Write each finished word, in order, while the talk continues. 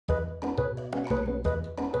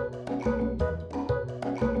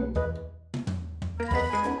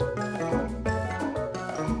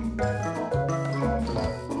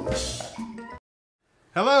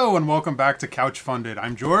Hello and welcome back to CouchFunded.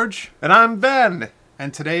 I'm George. And I'm Ben.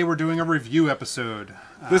 And today we're doing a review episode.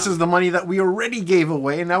 This is the money that we already gave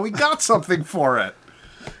away, and now we got something for it.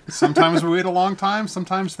 Sometimes we wait a long time,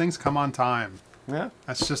 sometimes things come on time. Yeah.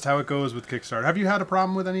 That's just how it goes with Kickstarter. Have you had a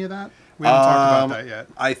problem with any of that? We haven't talked about that yet.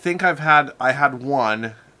 I think I had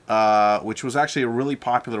one, which was actually a really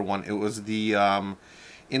popular one. It was the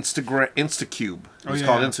Instacube. It was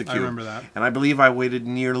called Instacube. I remember that. And I believe I waited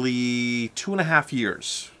nearly 2.5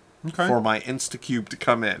 years for my Instacube to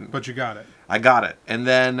come in. But you got it. I got it. And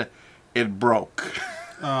then it broke.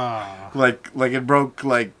 Like it broke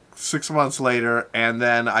like 6 months later, and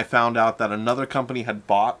then I found out that another company had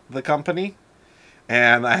bought the company,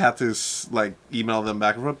 and I had to like email them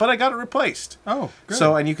back and forth, but I got it replaced. Oh, good.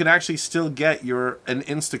 So, and you can actually still get an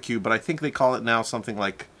Instacube, but I think they call it now something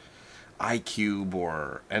like iCube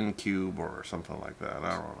or Ncube or something like that.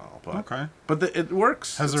 I don't know. But, okay. But it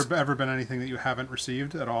works. Has there ever been anything that you haven't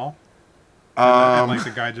received at all? And like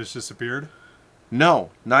the guy just disappeared?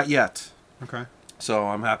 No, not yet. Okay. So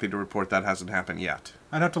I'm happy to report that hasn't happened yet.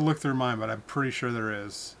 I'd have to look through mine, but I'm pretty sure there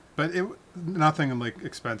is. But nothing like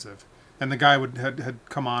expensive. And the guy had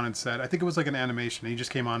come on and said, I think it was like an animation. He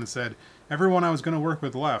just came on and said, everyone I was going to work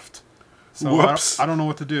with left. So whoops. I don't know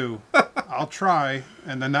what to do. I'll try.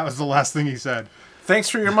 And then that was the last thing he said. Thanks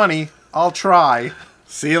for your money. I'll try.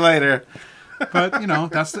 See you later. But you know,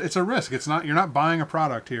 it's a risk. It's not, you're not buying a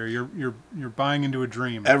product here. You're buying into a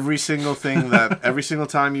dream. Every single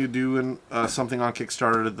time you do something on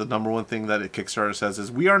Kickstarter, the number one thing that Kickstarter says is,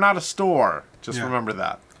 "We are not a store." Just remember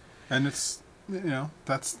that. And it's,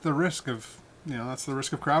 that's the risk of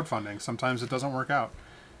crowdfunding. Sometimes it doesn't work out.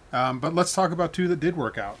 But let's talk about two that did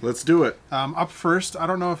work out. Let's do it. Up first, I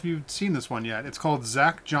don't know if you've seen this one yet. It's called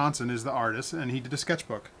Johnsen is the artist, and he did a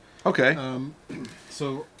sketchbook. Okay.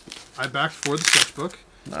 So I backed for the sketchbook.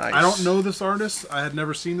 Nice. I don't know this artist. I had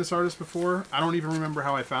never seen this artist before. I don't even remember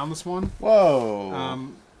how I found this one.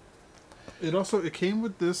 Whoa. It came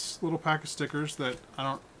with this little pack of stickers that I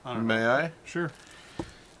don't know. May I? Sure.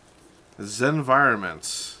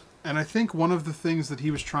 Zenvironments. And I think one of the things that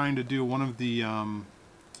he was trying to do, one of the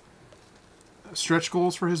stretch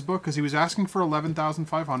goals for his book, because he was asking for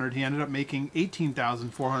 11,500, he ended up making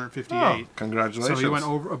 18,458. Oh, congratulations! So he went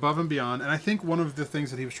above and beyond. And I think one of the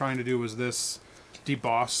things that he was trying to do was this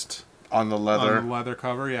debossed on the leather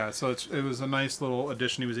cover. Yeah, so it was a nice little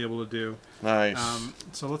addition he was able to do. Nice.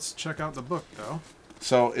 So let's check out the book though.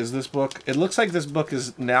 So is this book? It looks like this book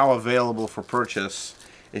is now available for purchase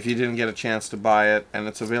if you didn't get a chance to buy it, and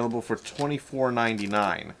it's available for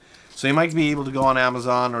 $24.99. So you might be able to go on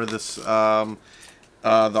Amazon or this the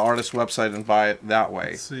artist's website and buy it that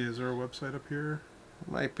way. Let's see, is there a website up here?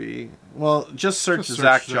 Might be. Well, just search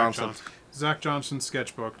Zach Johnsen. Zach Johnsen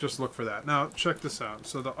sketchbook. Just look for that. Now check this out.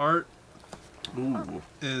 So the art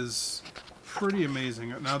is pretty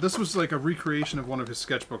amazing. Now this was like a recreation of one of his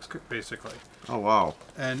sketchbooks, basically. Oh wow!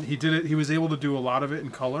 And he did it. He was able to do a lot of it in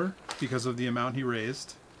color because of the amount he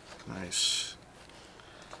raised. Nice.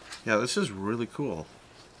 Yeah, this is really cool.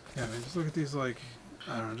 Yeah, I mean, just look at these, like,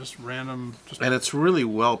 I don't know, just random... And it's really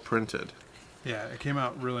well printed. Yeah, it came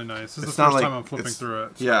out really nice. This is the first time I'm flipping through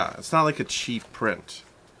it. So. Yeah, it's not like a cheap print.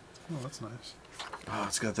 Oh, that's nice. Oh,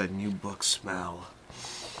 it's got that new book smell.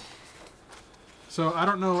 So, I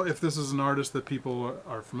don't know if this is an artist that people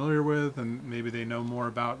are familiar with, and maybe they know more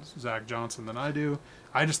about Zach Johnsen than I do.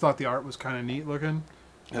 I just thought the art was kind of neat looking.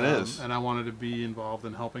 It is. And I wanted to be involved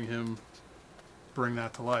in helping him bring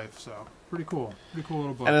that to life, so... Pretty cool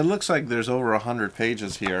little book. And it looks like there's over 100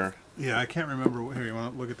 pages here. Yeah, I can't remember. Here, you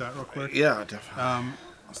want to look at that real quick? Yeah, definitely.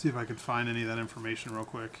 I'll see if I can find any of that information real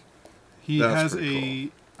quick. I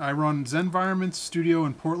run Zenvironments Studio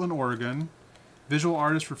in Portland, Oregon. Visual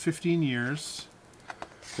artist for 15 years.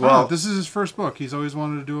 Well, this is his first book. He's always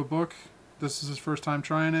wanted to do a book. This is his first time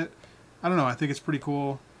trying it. I don't know. I think it's pretty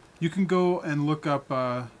cool. You can go and look up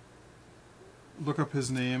his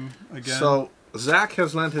name again. So Zach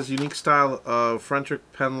has lent his unique style of French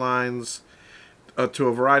pen lines to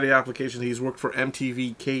a variety of applications. He's worked for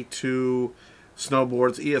MTV, K2,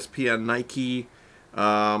 Snowboards, ESPN, Nike,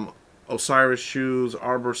 Osiris Shoes,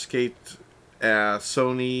 Arbor Skate,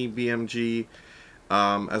 Sony, BMG,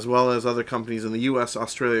 as well as other companies in the US,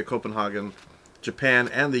 Australia, Copenhagen, Japan,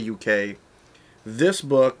 and the UK. This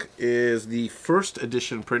book is the first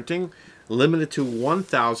edition printing, limited to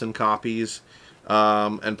 1,000 copies,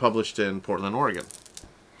 and published in Portland, Oregon.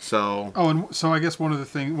 So. Oh, and so I guess one of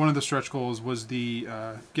the stretch goals was the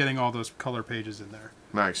getting all those color pages in there.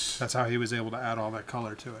 Nice. That's how he was able to add all that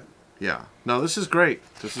color to it. Yeah. No, this is great.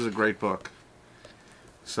 This is a great book.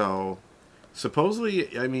 So,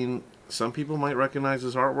 supposedly, I mean, some people might recognize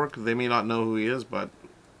his artwork. They may not know who he is, but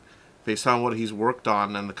based on what he's worked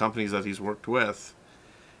on and the companies that he's worked with,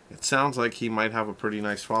 it sounds like he might have a pretty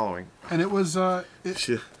nice following. And it was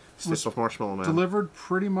Marshmallow Man delivered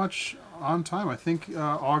pretty much on time. I think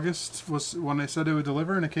August was when they said it would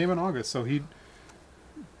deliver, and it came in August. So he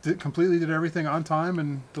completely did everything on time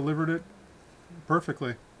and delivered it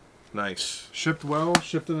perfectly. Nice. Shipped well,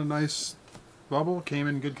 shipped in a nice bubble, came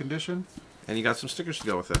in good condition. And you got some stickers to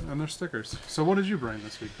go with it. And they're stickers. So what did you bring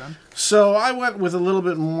this week, Ben? So I went with a little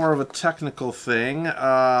bit more of a technical thing.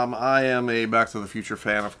 I am a Back to the Future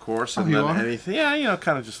fan, of course. And you are? anything, yeah, you know,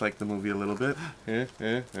 kind of just like the movie a little bit.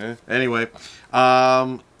 Anyway,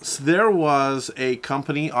 so there was a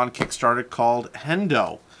company on Kickstarter called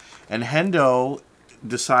Hendo. And Hendo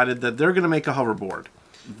decided that they're going to make a hoverboard.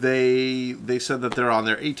 They said that they're on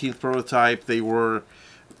their 18th prototype. They were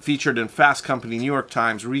featured in Fast Company, New York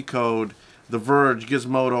Times, Recode, The Verge,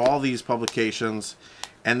 Gizmodo, all these publications.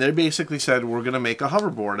 And they basically said, we're going to make a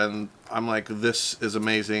hoverboard. And I'm like, this is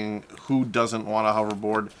amazing. Who doesn't want a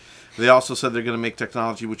hoverboard? They also said they're going to make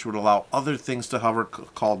technology which would allow other things to hover,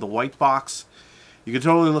 called the white box. You can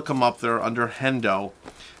totally look them up. They're under Hendo.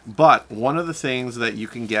 But one of the things that you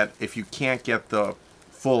can get, if you can't get the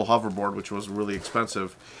full hoverboard, which was really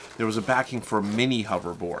expensive, there was a backing for a mini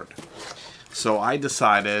hoverboard. So I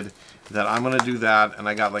decided that I'm going to do that, and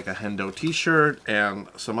I got like a Hendo t-shirt and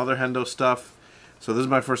some other Hendo stuff. So this is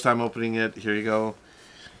my first time opening it. Here you go.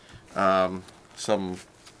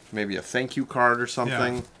 Maybe a thank you card or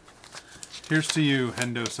something. Yeah. Here's to you,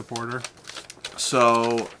 Hendo supporter.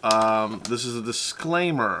 So this is a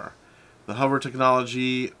disclaimer. The hover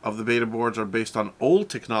technology of the beta boards are based on old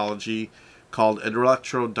technology called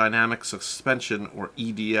electrodynamic suspension, or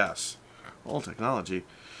EDS. Old technology.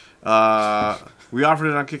 We offered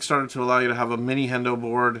it on Kickstarter to allow you to have a mini Hendo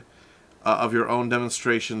board of your own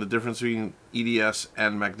demonstration. The difference between EDS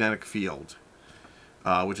and magnetic field,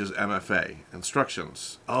 which is MFA.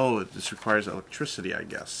 Instructions. Oh, this requires electricity, I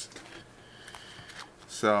guess.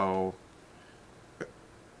 So,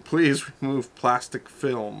 please remove plastic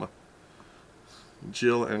film.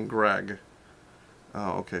 Jill and Greg.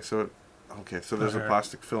 Oh, okay. So there's a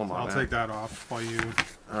plastic film on it. I'll take that off while you...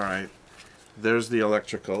 All right. There's the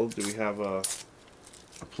electrical. Do we have a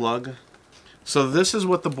plug? So this is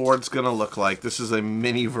what the board's going to look like. This is a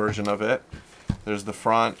mini version of it. There's the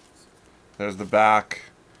front. There's the back.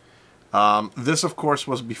 This, of course,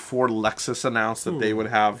 was before Lexus announced that they would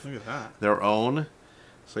have their own.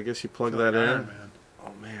 So I guess you plug that in. Iron Man.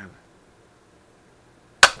 Oh, man.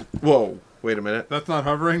 Whoa. Wait a minute. That's not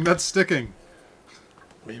hovering. That's sticking.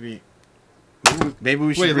 Maybe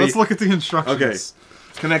we should Wait, let's look at the instructions. Okay.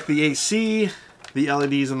 Connect the AC, the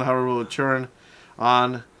LEDs, and the hover will turn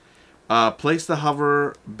on. Place the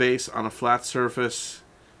hover base on a flat surface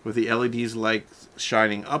with the LEDs lights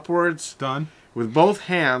shining upwards. Done. With both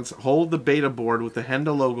hands, hold the beta board with the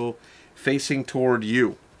Hendo logo facing toward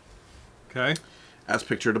you. Okay. As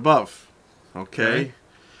pictured above. Okay.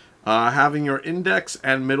 Having your index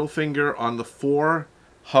and middle finger on the 4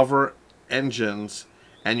 hover engines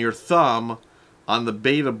and your thumb on the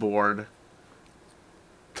beta board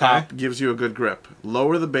top gives you a good grip.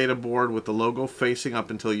 Lower the beta board with the logo facing up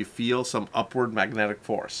until you feel some upward magnetic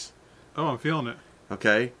force. Oh, I'm feeling it.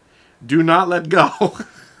 Okay. Do not let go.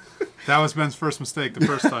 That was Ben's first mistake the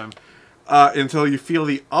first time. Until you feel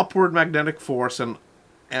the upward magnetic force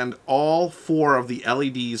and all 4 of the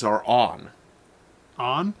LEDs are on.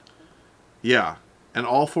 On? Yeah. And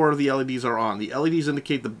all 4 of the LEDs are on. The LEDs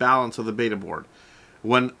indicate the balance of the beta board.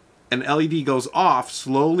 When an LED goes off,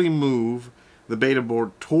 slowly move the beta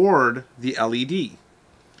board toward the LED.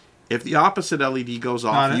 If the opposite LED goes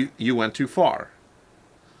off, you went too far.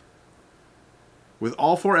 With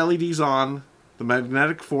all 4 LEDs on, the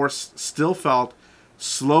magnetic force still felt,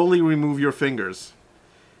 slowly remove your fingers.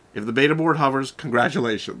 If the beta board hovers,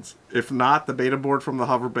 congratulations. If not, the beta board from the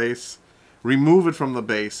hover base, remove it from the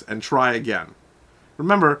base and try again.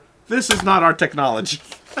 Remember, this is not our technology.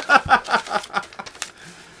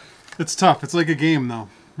 It's tough. It's like a game, though.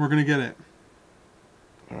 We're going to get it.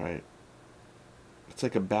 Alright. It's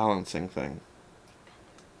like a balancing thing.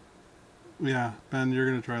 Yeah, Ben, you're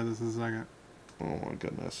going to try this in a second. Oh my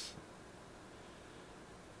goodness.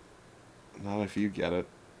 Not if you get it,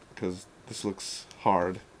 because this looks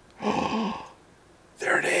hard.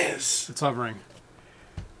 There it is! It's hovering.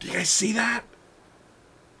 Do you guys see that?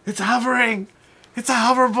 It's hovering! It's a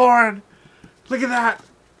hoverboard! Look at that!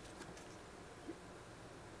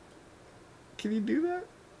 Can you do that?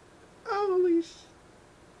 Holy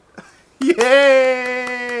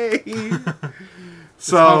Yay!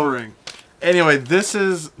 So hovering. Anyway, this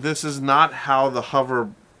is not how the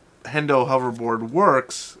Hendo hoverboard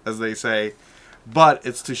works, as they say, But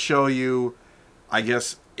it's to show you, I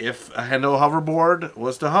guess, if a Hendo hoverboard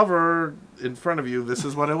was to hover in front of you, this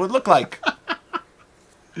is what it would look like.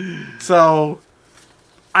 So,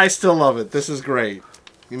 I still love it. This is great.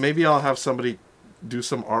 Maybe I'll have somebody do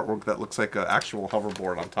some artwork that looks like an actual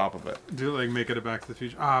hoverboard on top of it. Do like make it a Back to the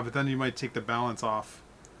Future. Ah, but then you might take the balance off.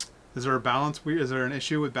 Is there a balance? Is there an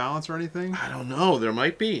issue with balance or anything? I don't know. There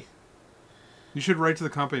might be. You should write to the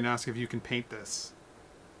company and ask if you can paint this.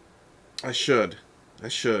 I should. Do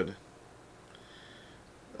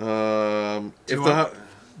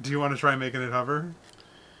you want to try making it hover?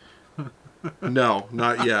 No,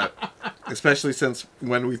 not yet. Especially since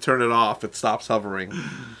when we turn it off, it stops hovering.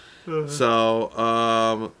 So,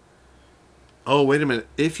 oh, wait a minute.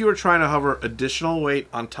 If you are trying to hover additional weight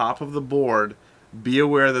on top of the board, be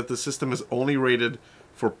aware that the system is only rated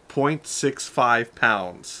for 0.65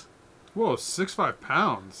 pounds. Whoa, 6.5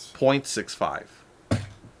 pounds. 0.65.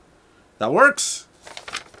 That works.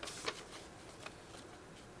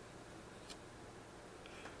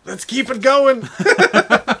 Let's keep it going.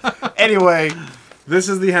 Anyway, this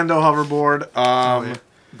is the Hendo hoverboard.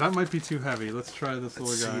 That might be too heavy. Let's try this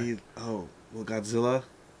little guy. See. Oh, little Godzilla.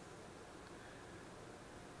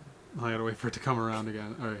 I gotta wait for it to come around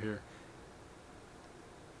again. All right, here.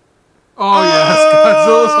 Oh, yes,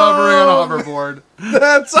 Godzilla's hovering on a hoverboard.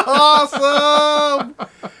 That's awesome!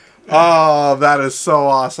 Oh, that is so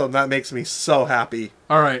awesome. That makes me so happy.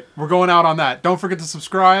 All right, we're going out on that. Don't forget to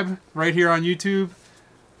subscribe right here on YouTube.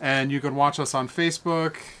 And you can watch us on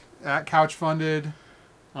Facebook, at CouchFunded,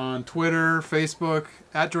 on Twitter, Facebook,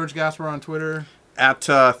 at George Gasper on Twitter. At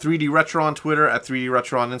 3D Retro on Twitter, at 3D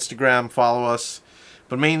Retro on Instagram. Follow us.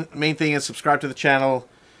 But main thing is subscribe to the channel.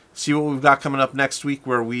 See what we've got coming up next week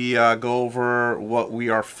where we go over what we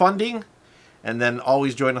are funding. And then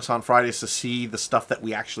always join us on Fridays to see the stuff that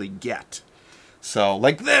we actually get. So,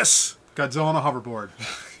 like this. Godzilla on a hoverboard.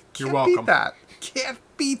 You're Can't welcome. Beat that. Can't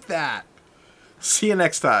beat that. See you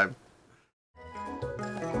next time.